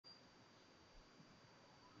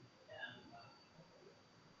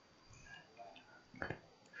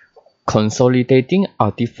Consolidating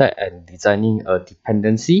artifact and designing a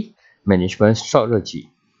dependency management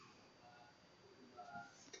strategy.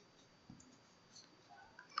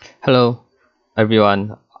 Hello,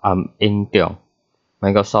 everyone. I'm In Tiong,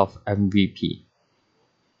 Microsoft MVP.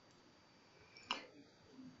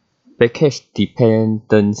 Package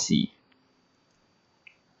dependency.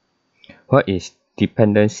 What is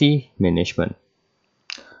dependency management?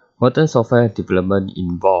 Modern software development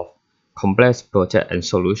involves complex projects and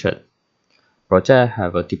solutions. Projects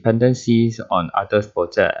have dependencies on other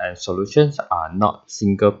projects and solutions are not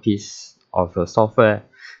single pieces of the software.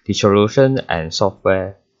 The solution and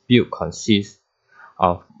software built consists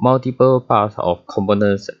of multiple parts of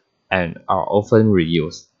components and are often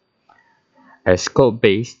reused. As code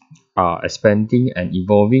base are expanding and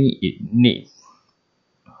evolving, it needs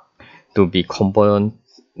to be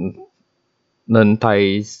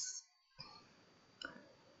componentized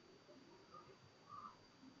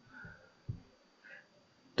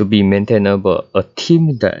to be maintainable. A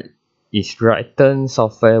team that is writing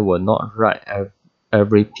software will not write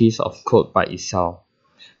every piece of code by itself,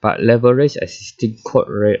 but leverage existing code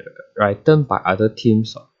written by other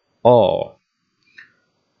teams or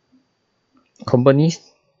companies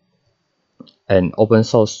and open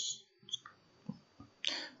source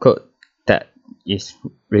code that is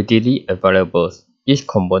readily available. Each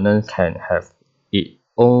component can have its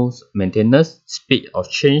own maintenance, speed of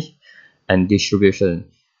change, and distribution.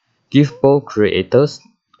 Give both creators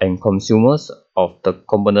and consumers of the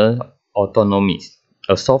component autonomy.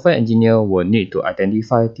 A software engineer will need to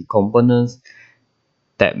identify the components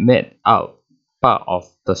that make up part of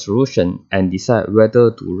the solution and decide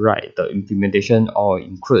whether to write the implementation or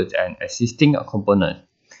include an existing component.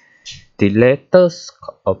 The latest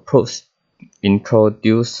approach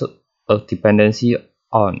introduces a dependency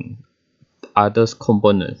on other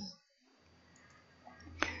components.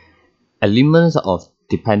 Elements of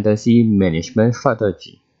dependency management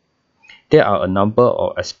strategy. There are a number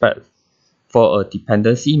of aspects for a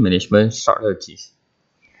dependency management strategy.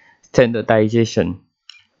 Standardization.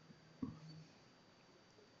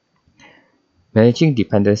 Managing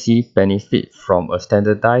dependency benefits from a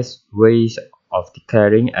standardized ways of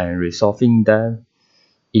declaring and resolving them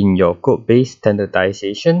in your code base.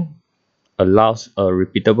 Standardization allows a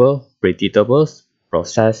repeatable, predictable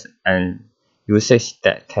process and usage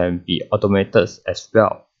that can be automated as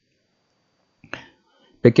well.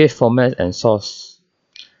 Package format and source.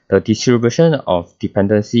 The distribution of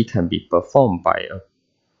dependency can be performed by a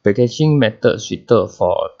packaging method suited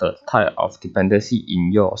for the type of dependency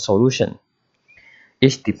in your solution.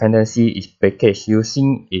 Each dependency is packaged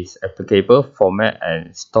using its applicable format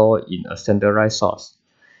and stored in a standardized source.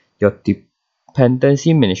 Your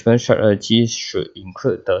dependency management strategy should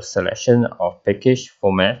include the selection of package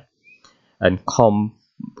format and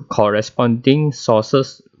corresponding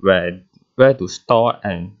sources where to store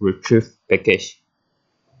and retrieve package.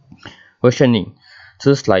 Versioning.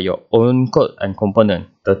 Just like your own code and component,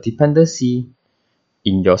 the dependency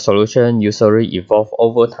in your solution usually evolve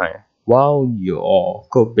over time. While your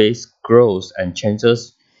code base grows and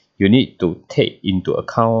changes, you need to take into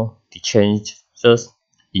account the changes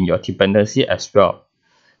in your dependency as well.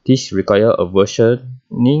 This requires a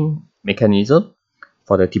versioning mechanism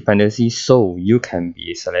for the dependency so you can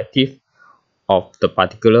be selective of the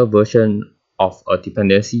particular version of a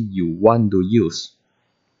dependency you want to use.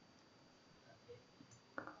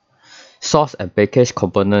 Source and package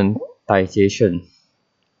componentization.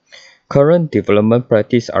 Current development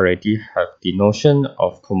practice already have the notion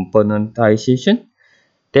of componentization.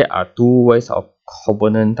 There are two ways of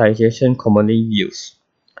componentization commonly used.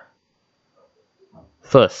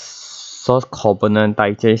 First, source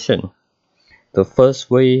componentization. The first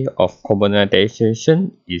way of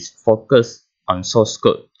componentization is focused on source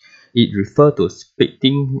code. It refers to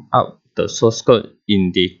splitting up the source code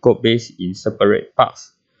in the codebase in separate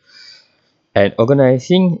parts and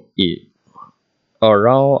organizing it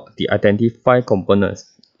around the identified components.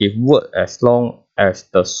 It works as long as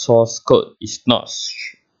the source code is not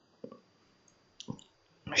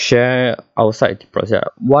shared outside the project.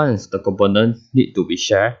 Once the components need to be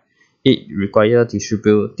shared, it requires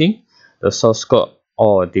distributing the source code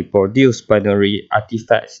or the produced binary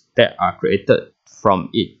artifacts that are created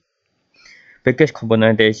from it. Package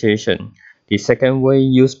componentization. The second way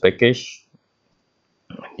use package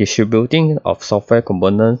distributing of software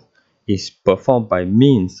components is performed by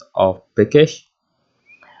means of package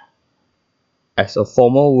as a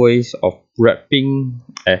formal way of wrapping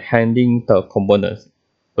and handling the components.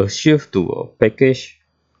 A shift to a package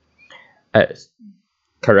as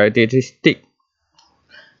characteristic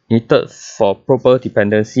needed for proper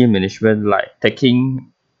dependency management, like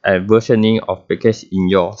taking and versioning of packages in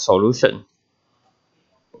your solution.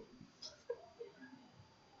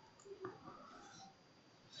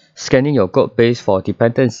 Scanning your code base for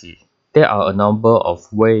dependency. There are a number of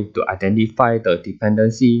ways to identify the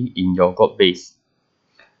dependency in your code base.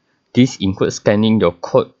 This includes scanning your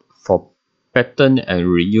code for pattern and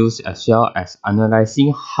reuse, as well as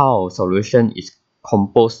analyzing how solution is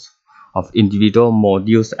composed of individual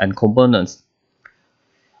modules and components.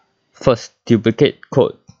 First, duplicate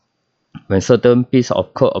code. When certain piece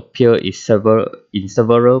of code appear in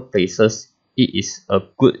several places, it is a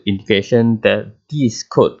good indication that this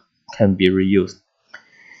code can be reused.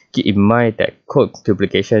 Keep in mind that code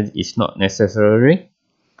duplication is not necessarily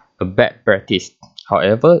a bad practice.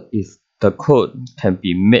 However, if the code can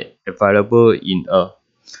be made available in a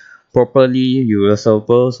properly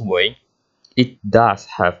usable way, it does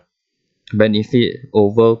have benefit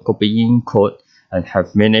over copying code and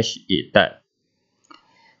have managed it that.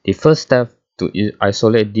 The first step to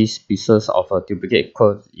isolate these pieces of a duplicate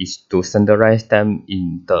code is to standardize them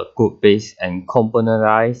in the code base and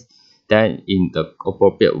componentize them in the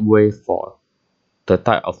appropriate way for the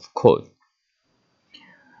type of code.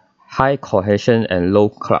 High cohesion and low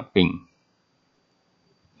clumping.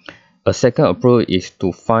 A second approach is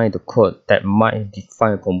to find the code that might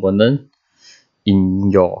define a component in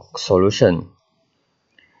your solution.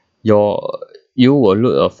 You will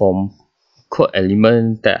look for code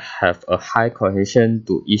elements that have a high cohesion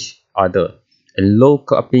to each other and low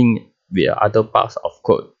clumping with other parts of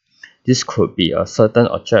code. This could be a certain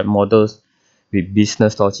object models with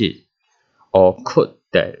business logic, or code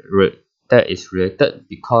that is related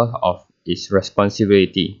because of its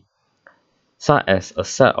responsibility, such as a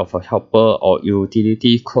set of a helper or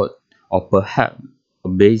utility code, or perhaps a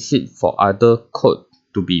basic for other code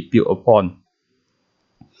to be built upon.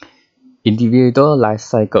 Individual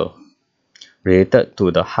lifecycle. Related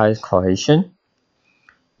to the high cohesion,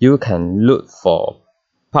 you can look for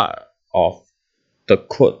part of the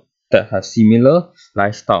code that has similar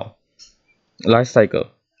lifecycle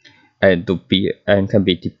and can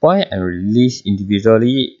be deployed and released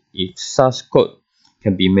individually if such code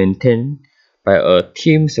can be maintained by a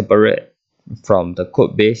team separate from the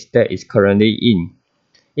code base that is currently in.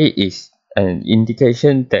 It is an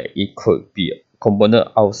indication that it could be a component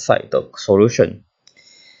outside the solution.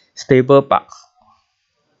 Stable bugs.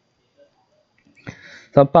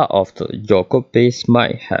 Some part of your code base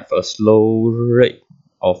might have a slow rate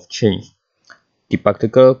of change. The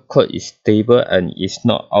particular code is stable and is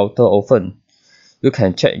not altered often. You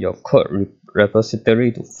can check your code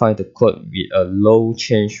repository to find the code with a low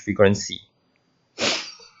change frequency.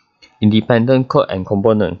 Independent code and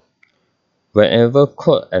component. Whenever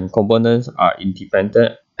code and components are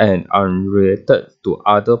independent and unrelated to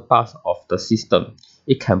other parts of the system,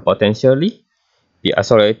 it can potentially be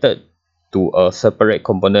isolated to a separate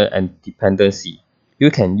component and dependency. You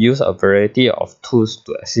can use a variety of tools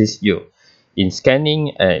to assist you in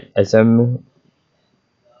scanning and examining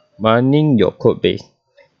your code base.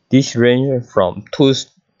 These range from tools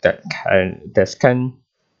that scan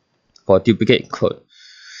for duplicate code,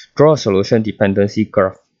 draw a solution dependency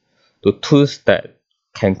graph, to tools that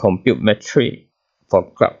can compute metrics for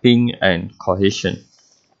clumping and cohesion.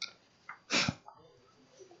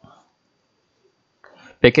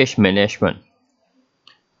 Package management.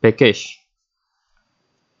 Package.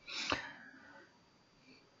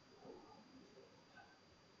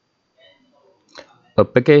 A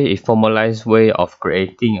package is a formalized way of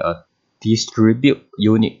creating a distributed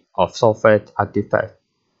unit of software artifacts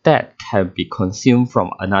that can be consumed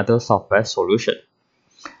from another software solution.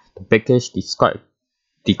 The package describes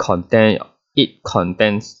the content it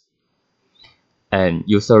contains and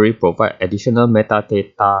usually provide additional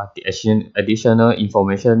metadata. The additional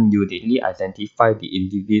information uniquely identify the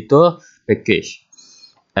individual package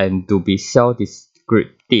and to be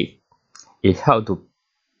self-descriptive. It helps to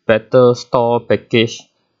better store package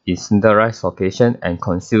in standardized location and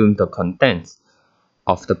consume the contents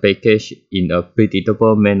of the package in a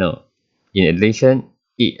predictable manner. In addition,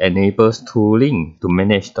 it enables tooling to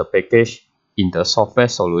manage the package in the software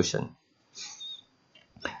solution.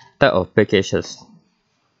 Type of packages.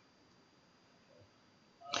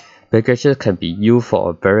 Packages can be used for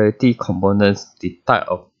a variety of components. The type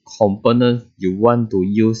of components you want to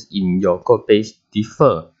use in your code base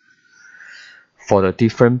differ for the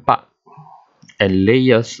different parts and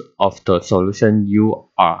layers of the solution you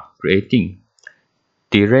are creating.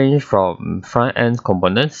 They range from front-end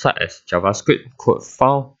components such as JavaScript code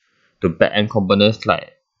file to back-end components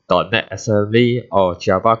like .NET Assembly or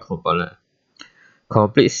Java component.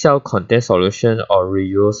 Complete self-contained solution or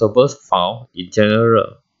reusable file in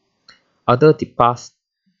general. Other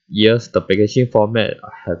years, the packaging format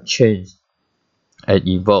have changed and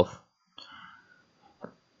evolved.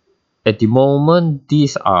 At the moment,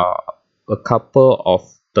 these are a couple of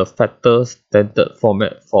the factor standard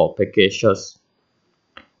format for packages: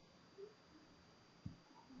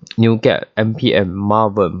 NuGet, npm,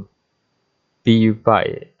 Maven, py,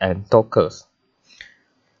 and Dockers.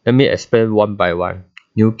 Let me explain one by one.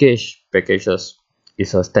 NuGet packages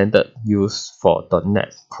is a standard used for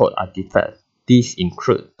 .NET code artifacts. These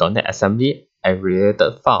include .NET Assembly and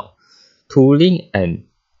related file, tooling, and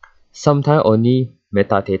sometimes only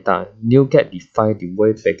metadata. NuGet defines the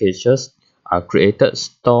way packages are created,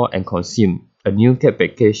 stored, and consumed. A NuGet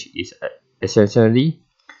package is essentially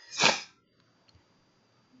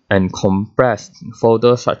an compressed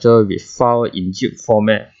folder structure with file in zip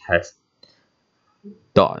format has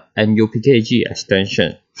 .nupkg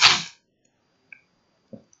extension.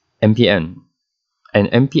 npm. An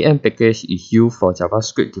npm package is used for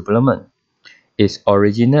JavaScript development. It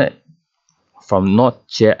originates from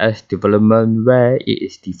Node.js development, where it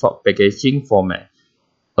is default packaging format.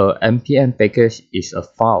 A npm package is a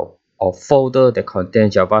file or folder that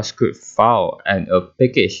contains JavaScript file and a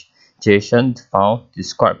package JSON file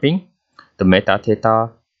describing the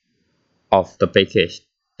metadata of the package.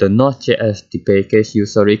 The Node.js package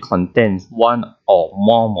usually contains one or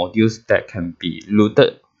more modules that can be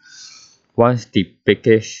loaded once the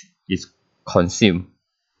package is consumed.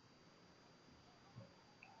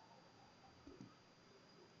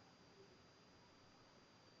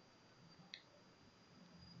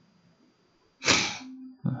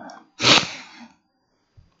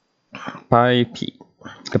 PyP,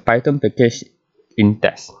 the Python package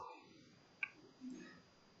index.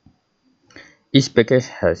 Each package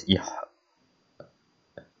has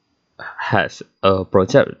a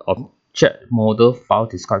project object model file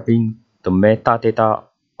describing the metadata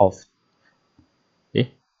of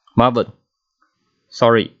Maven.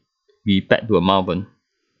 We back to a Maven.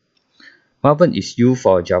 Maven is used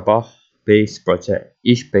for Java-based project.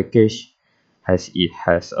 Each package has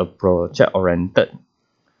a project-oriented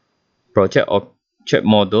project object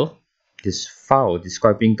model. This file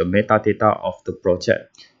describing the metadata of the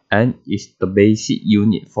project and is the basic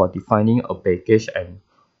unit for defining a package and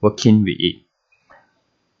working with it.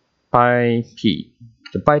 PyP,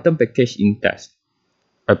 the Python package index,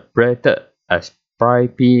 abbreviated as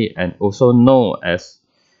PyP and also known as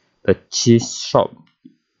the cheese shop,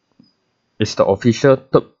 is the official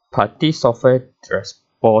third-party software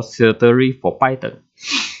repository for Python.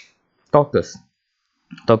 Dockers.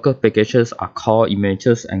 Docker packages are core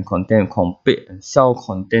images and contain complete and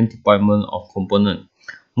self-contained deployment of components.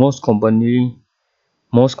 Most commonly,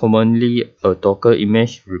 a Docker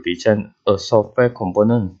image represents a software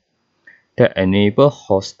component that enables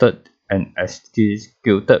hosted and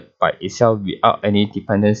executed by itself without any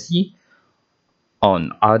dependency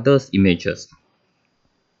on other images.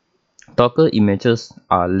 Docker images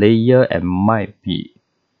are layered and might be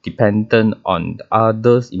dependent on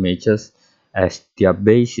other images as their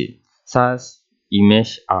basis. Such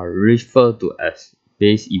images are referred to as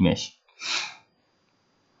base image.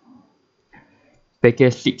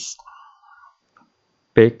 Package fix.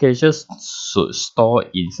 Packages should store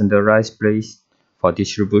in centralized place for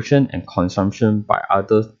distribution and consumption by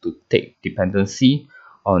others to take dependency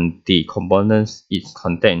on the components it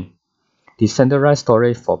contains. Decentralized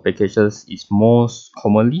storage for packages is most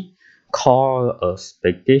commonly called a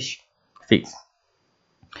package fix.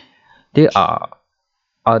 There are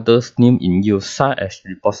others named in use, such as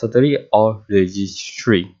repository or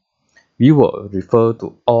registry. We will refer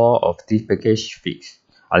to all of these package fixes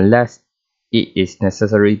unless it is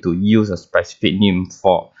necessary to use a specific name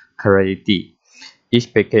for clarity.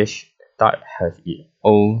 Each package type has its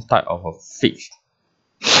own type of a fix.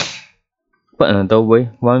 Put another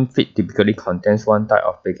way, one fix typically contains one type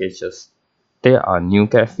of packages. There are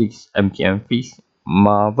NuGet fix, npm fix,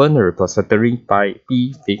 Maven repository,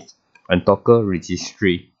 PyP fix, and Docker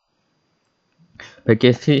registry.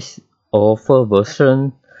 Package fix offer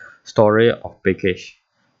version storage of package.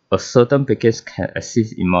 A certain package can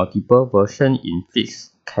exist in multiple versions in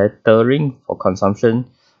fix, catering for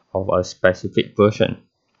consumption of a specific version.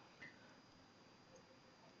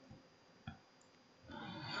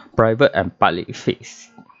 Private and public fix.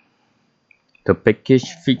 The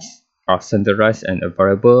package fix are centralized and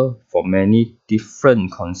available for many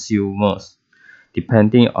different consumers.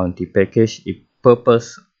 Depending on the package, its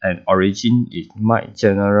purpose and origin, it might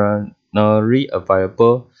generally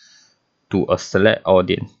available to a select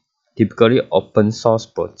audience. Typically, open source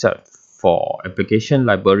projects for application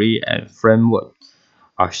library and framework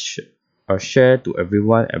are shared to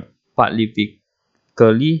everyone and publicly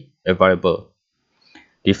available.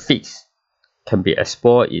 The fix can be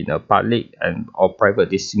explored in a public and or private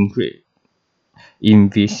distinct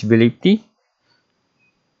invisibility.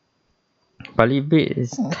 Public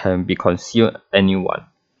base can be concealed anyone.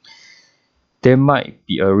 There might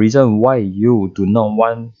be a reason why you do not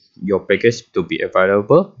want your package to be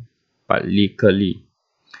available publicly.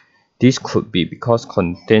 This could be because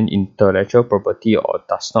contain intellectual property or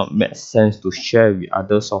does not make sense to share with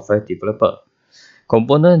other software developers.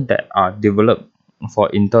 Components that are developed for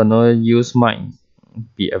internal use might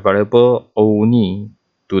be available only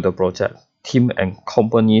to the project team and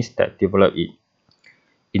companies that develop it.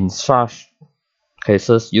 In such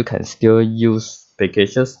cases, you can still use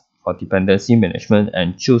packages for dependency management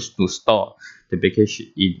and choose to store the package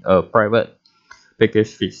in a private package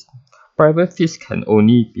fix. Private fix can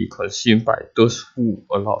only be consumed by those who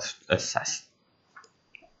allow access.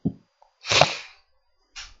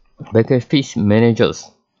 Package fix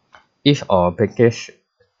managers. Each of package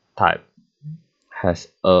type has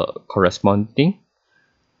a corresponding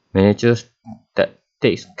manager that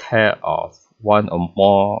takes care of one or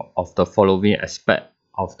more of the following aspects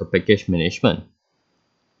of the package management: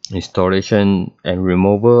 installation and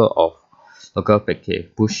removal of local package,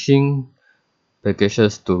 pushing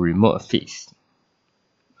packages to remote fix,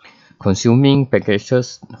 consuming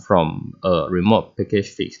packages from a remote package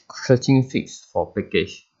fix, searching fix for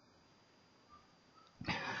package.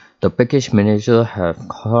 The package manager has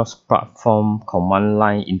cross-platform command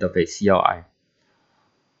line interface (CLI)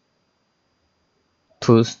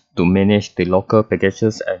 tools to manage the local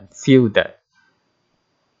packages and field that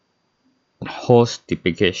host the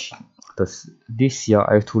package. This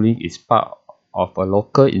CLI tooling is part of a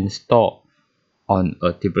local install on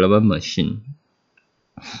a development machine.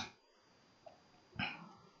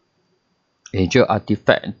 Azure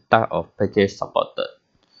Artifact type of package supported.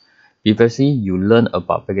 Previously, you learned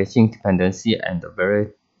about packaging dependency and the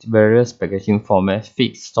various packaging formats,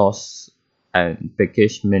 fix, source, and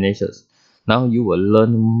package managers. Now you will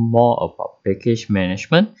learn more about package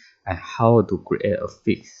management and how to create a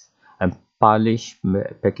fix and publish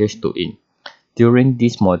package to it. During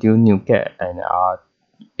this module, NuGet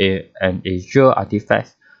and Azure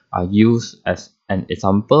Artifacts are used as an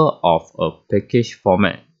example of a package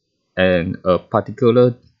format and a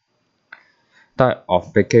particular type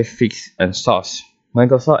of package fix and source.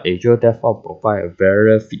 Microsoft Azure DevOps provides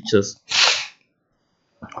various features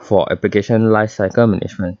for application lifecycle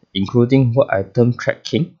management, including work item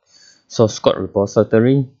tracking, source code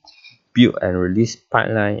repository, build and release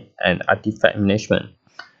pipeline, and artifact management.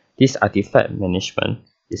 This artifact management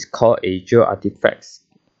is called Azure Artifacts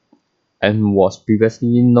and was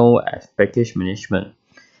previously known as package management.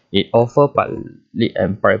 It offers public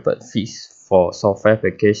and private fixes for software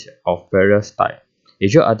packages of various types.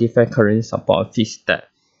 Azure Artifacts currently supports fixes that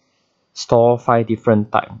store 5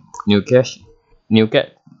 different types: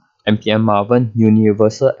 NuGet, npm Maven,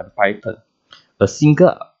 Universal, and Python. A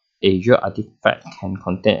single Azure Artifact can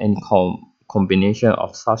contain any combination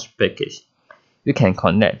of such packages. You can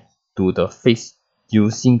connect to the fix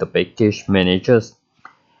using the package managers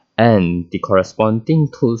and the corresponding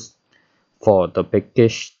tools for the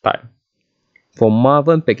package type. For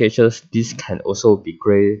Maven packages, this can also be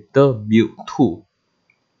created build tool.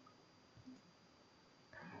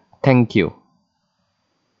 Thank you.